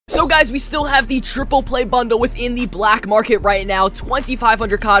So guys, we still have the triple play bundle within the black market right now.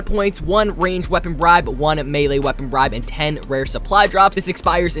 2,500 COD points, 1 ranged weapon bribe, 1 melee weapon bribe, and 10 rare supply drops. This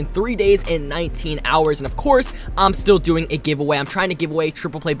expires in 3 days and 19 hours. And of course, I'm still doing a giveaway. I'm trying to give away a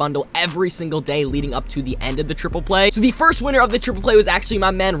triple play bundle every single day leading up to the end of the triple play. So the first winner of the triple play was actually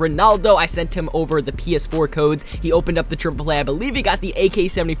my man Ronaldo. I sent him over the PS4 codes. He opened up the triple play. I believe he got the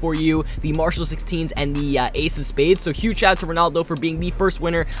AK-74U, the Marshall 16s, and the Ace of Spades. So huge shout out to Ronaldo for being the first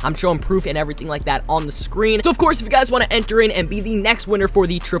winner. I'm showing proof and everything like that on the screen. So of course, if you guys want to enter in and be the next winner for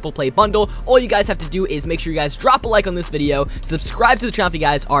the triple play bundle, all you guys have to do is make sure you guys drop a like on this video, subscribe to the channel if you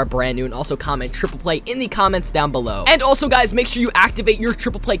guys are brand new, and also comment triple play in the comments down below. And also guys, make sure you activate your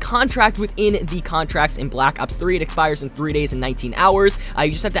triple play contract within the contracts in Black Ops 3. It expires in 3 days and 19 hours. You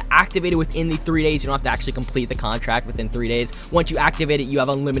just have to activate it within the 3 days. You don't have to actually complete the contract within 3 days. Once you activate it, you have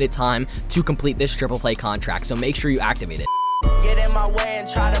unlimited time to complete this triple play contract. So make sure you activate it. Get in my way and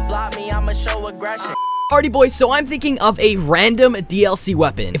try to block me, I'ma show aggression. Alrighty boys, so I'm thinking of a random DLC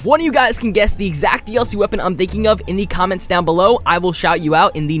weapon. If one of you guys can guess the exact DLC weapon I'm thinking of in the comments down below, I will shout you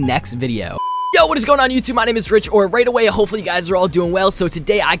out in the next video. Yo, what is going on YouTube? My name is Rich, or right away, hopefully you guys are all doing well. So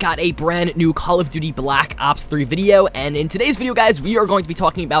today I got a brand new Call of Duty Black Ops 3 video, and in today's video guys, we are going to be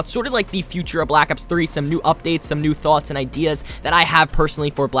talking about sort of like the future of Black Ops 3, some new updates, some new thoughts and ideas that I have personally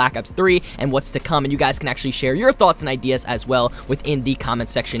for Black Ops 3 and what's to come, and you guys can actually share your thoughts and ideas as well within the comment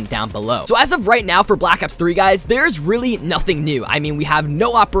section down below. So as of right now for Black Ops 3 guys, there's really nothing new. I mean, we have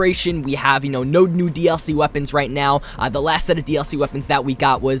no operation, we have, no new DLC weapons right now. The last set of DLC weapons that we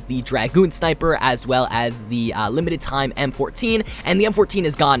got was the Dragoon Sniper, as well as the limited time M14, and the M14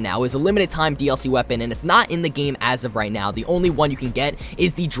 is gone now. It was a limited time DLC weapon, and it's not in the game as of right now. The only one you can get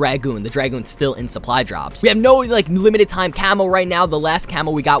is the Dragoon. The Dragoon's still in supply drops. We have no like limited time camo right now. The last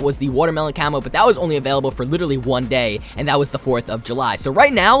camo we got was the watermelon camo, but that was only available for literally 1 day, and that was the 4th of July. So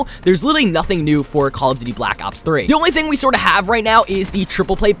right now, there's literally nothing new for Call of Duty Black Ops 3. The only thing we sort of have right now is the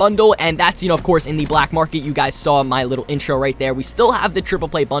triple play bundle, and that's, of course, in the black market. You guys saw my little intro right there. We still have the triple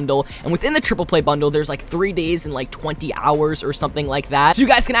play bundle, and within the triple play bundle, there's like 3 days and like 20 hours or something like that. So you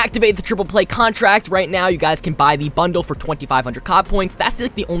guys can activate the triple play contract right now. You guys can buy the bundle for 2,500 COD points. That's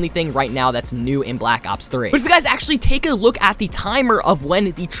like the only thing right now that's new in Black Ops 3. But if you guys actually take a look at the timer of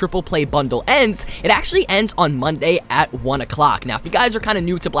when the triple play bundle ends, it actually ends on Monday at 1 o'clock. Now, if you guys are kind of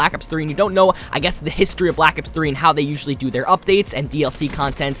new to Black Ops 3 and you don't know, I guess, the history of Black Ops 3 and how they usually do their updates and DLC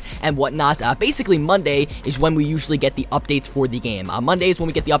content and whatnot, basically Monday is when we usually get the updates for the game. Monday is when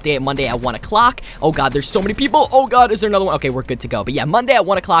we get the update, Monday at 1 o'clock. Oh god, there's so many people. Oh god, is there another one? Okay, we're good to go. But yeah, Monday at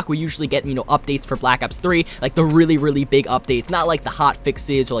 1 o'clock, we usually get, updates for Black Ops 3, like the really big updates, not like the hot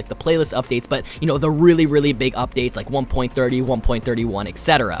fixes or like the playlist updates, but, the really big updates like 1.30, 1.31,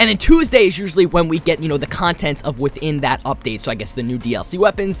 etc. And then Tuesday is usually when we get, the contents of within that update. So I guess the new DLC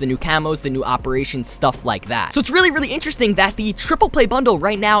weapons, the new camos, the new operations, stuff like that. So it's really interesting that the triple play bundle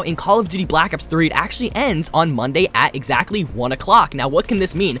right now in Call of Duty Black Ops 3, it actually ends on Monday at exactly 1 o'clock. Now, what can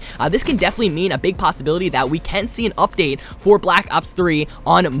this mean? This can definitely mean a big possibility that we can see an update for Black Ops 3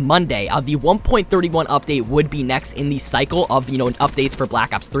 on Monday. The 1.31 update would be next in the cycle of, updates for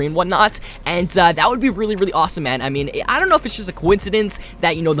Black Ops 3 and whatnot, and that would be really awesome, man. I mean, I don't know if it's just a coincidence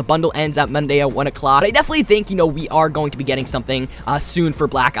that, the bundle ends at Monday at 1 o'clock, but I definitely think, we are going to be getting something soon for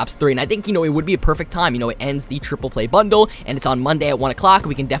Black Ops 3, and I think, it would be a perfect time. It ends the triple play bundle, and it's on Monday at 1 o'clock.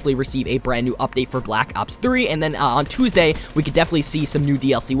 We can definitely receive a brand new update for Black Ops 3, and then on Tuesday, we could definitely see some new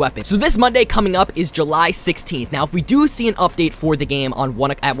DLC weapons. So this Monday coming up is July 16th. Now, if we do see an update for the game on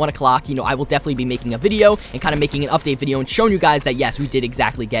at 1 o'clock, I will definitely be making a video and kind of making an update video and showing you guys that, yes, we did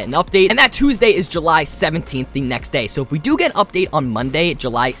exactly get an update. And that Tuesday is July 17th, the next day. So if we do get an update on Monday,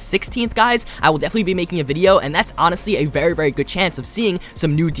 July 16th, guys, I will definitely be making a video, and that's honestly a very good chance of seeing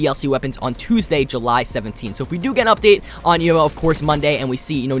some new DLC weapons on Tuesday, July 17th. So if we do get an update on, of course, Monday, and we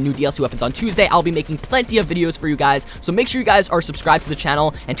see, new DLC weapons on Tuesday, I'll be making plenty of videos for you guys. So make sure you guys are subscribed to the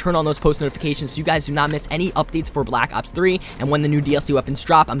channel and turn on those post notifications so you guys do not miss any updates for Black Ops 3. And when the new DLC weapons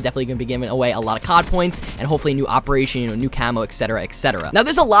drop, I'm definitely going to be giving away a lot of COD points and hopefully a new operation, new camo, etc. Now,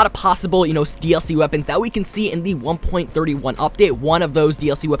 there's a lot of possible, DLC weapons that we can see in the 1.31 update. One of those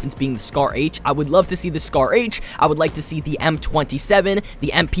DLC weapons being the Scar H. I would love to see the Scar H. I would like to see the M27, the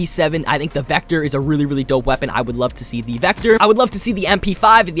MP7. I think the Vector is a really dope weapon. I would love to see the Vector. I would love to see the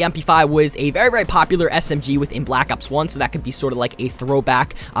MP5. The MP5 was a very popular SMG within Black Ops 1, so that could be sort of like a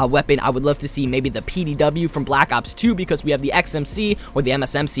throwback weapon I would love to see maybe the PDW from Black Ops 2 because we have the XMC or the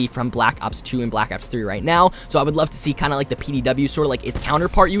MSMC from Black Ops 2 and Black Ops 3 right now. So I would love to see kind of like the PDW, sort of like its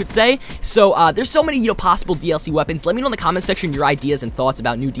counterpart, you would say. So there's so many, possible DLC weapons. Let me know in the comment section your ideas and thoughts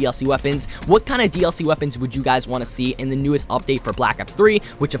about new DLC weapons. What kind of DLC weapons would you guys want to see in the newest update for Black Ops 3,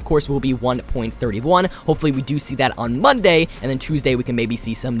 which of course will be 1.31. Hopefully we do see that on Monday, and then Tuesday we can maybe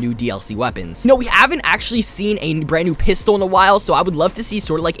see some new DLC weapons. We haven't actually seen a brand new pistol in a while, so I would love to see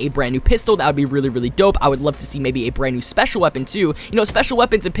sort of like a brand new pistol. That would be really, really dope. I would love to see maybe a brand new special weapon too. Special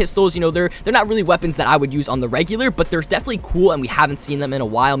weapons and pistols, they're not really weapons that I would use on the regular, but they're definitely cool, and we haven't seen them in a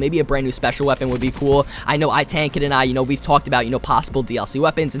while. Maybe a brand new special weapon would be cool. I know iTankit and I, we've talked about, possible DLC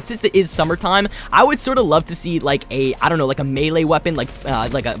weapons, and since it is summertime, I would sort of love to see like a, I don't know, like a melee weapon, like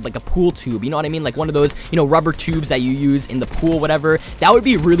a pool tube, you know what I mean? Like one of those, rubber tubes that you use in the pool, whatever. That would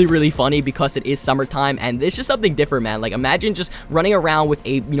be really, really funny because it is summertime, and it's just something different, man. Like imagine just running around with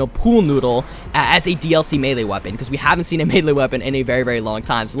a, pool noodle as a DLC melee weapon, because we haven't seen a melee weapon in a very, very long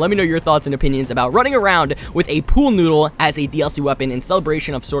time. So let me know your thoughts and opinions about running around with a pool noodle as a DLC weapon in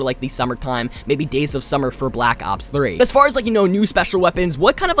celebration of sort of like the summertime, maybe days of summer for Black Ops 3. As far as like, new special weapons,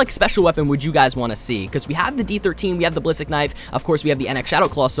 what kind of like special weapon would you guys want to see? Because we have the D13, we have the Ballistic Knife, of course we have the NX Shadow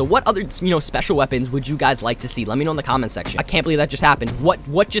Claw, so what other, special weapons would you guys like to see? Let me know in the comment section. I can't believe that just happened.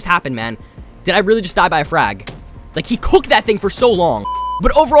 What just happened, man? Did I really just die by a frag? Like, he cooked that thing for so long.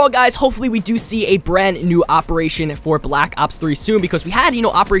 But overall, guys, hopefully we do see a brand new operation for Black Ops 3 soon, because we had,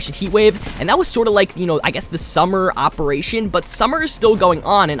 Operation Heatwave, and that was sort of like, I guess the summer operation, but summer is still going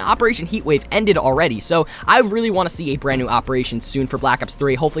on, and Operation Heatwave ended already. So I really want to see a brand new operation soon for Black Ops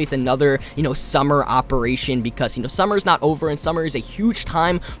 3. Hopefully it's another, summer operation, because, summer is not over, and summer is a huge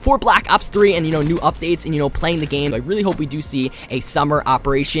time for Black Ops 3 and, new updates and, playing the game. So I really hope we do see a summer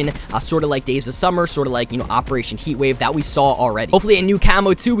operation, sort of like Days of Summer, sort of like, Operation Heatwave that we saw already. Hopefully a new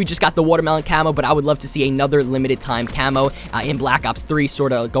camo too. We just got the watermelon camo, but I would love to see another limited time camo in Black Ops 3,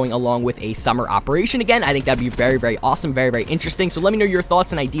 sort of going along with a summer operation again. I think that'd be very, very awesome, very, very interesting. So let me know your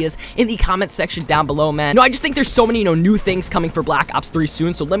thoughts and ideas in the comment section down below, man. I just think there's so many, new things coming for Black Ops 3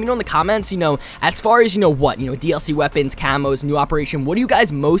 soon. So let me know in the comments, as far as, what, DLC weapons, camos, new operation, what are you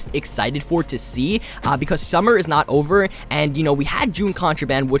guys most excited for to see? Because summer is not over, and, we had June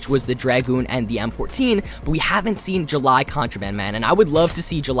contraband, which was the Dragoon and the M14, but we haven't seen July contraband, man, and I would love to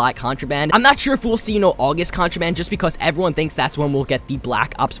see July contraband. I'm not sure if we'll see, August contraband, just because everyone thinks that's when we'll get the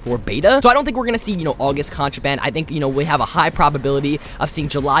Black Ops 4 beta. So I don't think we're gonna see, August contraband. I think, we have a high probability of seeing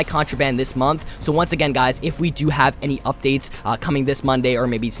July contraband this month. So once again, guys, if we do have any updates coming this Monday, or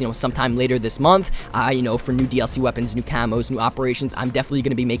maybe, sometime later this month, for new DLC weapons, new camos, new operations, I'm definitely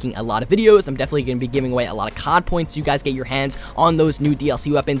gonna be making a lot of videos. I'm definitely gonna be giving away a lot of COD points so you guys get your hands on those new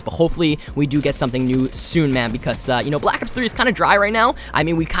DLC weapons. But hopefully we do get something new soon, man, because, Black Ops 3 is kind of dry right now. I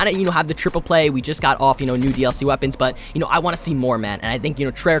mean, we kind of, have the triple play. We just got off, new DLC weapons, but, I want to see more, man. And I think,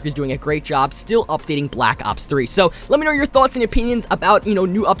 Treyarch is doing a great job still updating Black Ops 3. So let me know your thoughts and opinions about,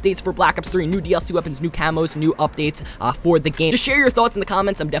 new updates for Black Ops 3, new DLC weapons, new camos, new updates for the game. Just share your thoughts in the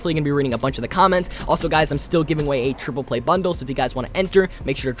comments. I'm definitely going to be reading a bunch of the comments. Also, guys, I'm still giving away a triple play bundle. So if you guys want to enter,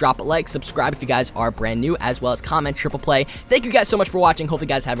 make sure to drop a like, subscribe if you guys are brand new, as well as comment triple play. Thank you guys so much for watching. Hopefully you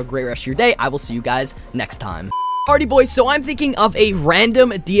guys have a great rest of your day. I will see you guys next time. Alrighty, boys, so I'm thinking of a random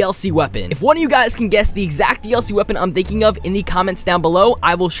DLC weapon. If one of you guys can guess the exact DLC weapon I'm thinking of in the comments down below,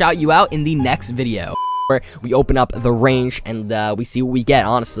 I will shout you out in the next video. Where we open up the range and we see what we get,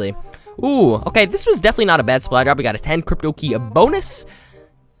 honestly. Ooh, okay, this was definitely not a bad supply drop. We got a 10 crypto key bonus.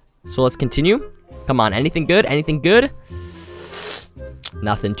 So let's continue. Come on, anything good? Anything good?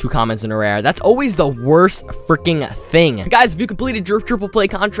 Nothing. 2 comments in a rare. That's always the worst freaking thing. Guys, if you completed your triple play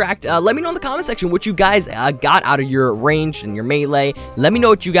contract, let me know in the comment section what you guys got out of your range and your melee. Let me know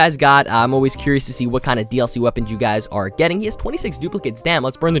what you guys got. I'm always curious to see what kind of DLC weapons you guys are getting. He has 26 duplicates. Damn,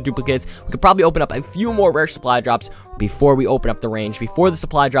 let's burn the duplicates. We could probably open up a few more rare supply drops before we open up the range, before the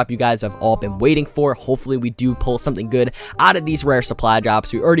supply drop you guys have all been waiting for. Hopefully we do pull something good out of these rare supply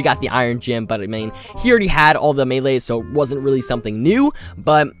drops. We already got the Iron Gym, but I mean, he already had all the melees, so it wasn't really something new.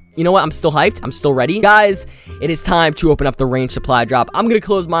 But you know what? I'm still hyped. I'm still ready. Guys, it is time to open up the range supply drop. I'm going to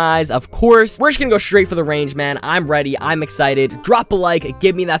close my eyes, of course. We're just going to go straight for the range, man. I'm ready. I'm excited. Drop a like.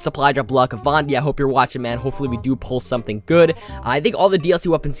 Give me that supply drop luck. Vondi, I hope you're watching, man. Hopefully we do pull something good. I think all the DLC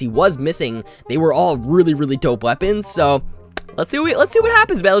weapons he was missing, they were all really, really dope weapons. So let's see what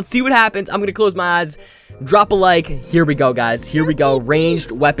happens, man. Let's see what happens. I'm going to close my eyes. Drop a like. Here we go, guys. Here we go.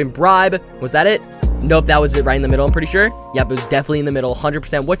 Ranged weapon bribe. Was that it? Nope, that was it right in the middle, I'm pretty sure. Yep, it was definitely in the middle,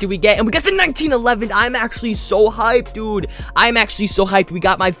 100%. What did we get? And we got the 1911. I'm actually so hyped, dude. I'm actually so hyped. We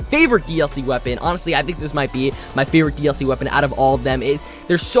got my favorite DLC weapon. Honestly, I think this might be my favorite DLC weapon out of all of them.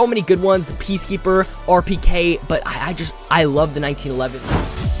 There's so many good ones, the Peacekeeper, RPK, but I love the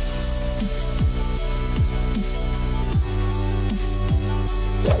 1911.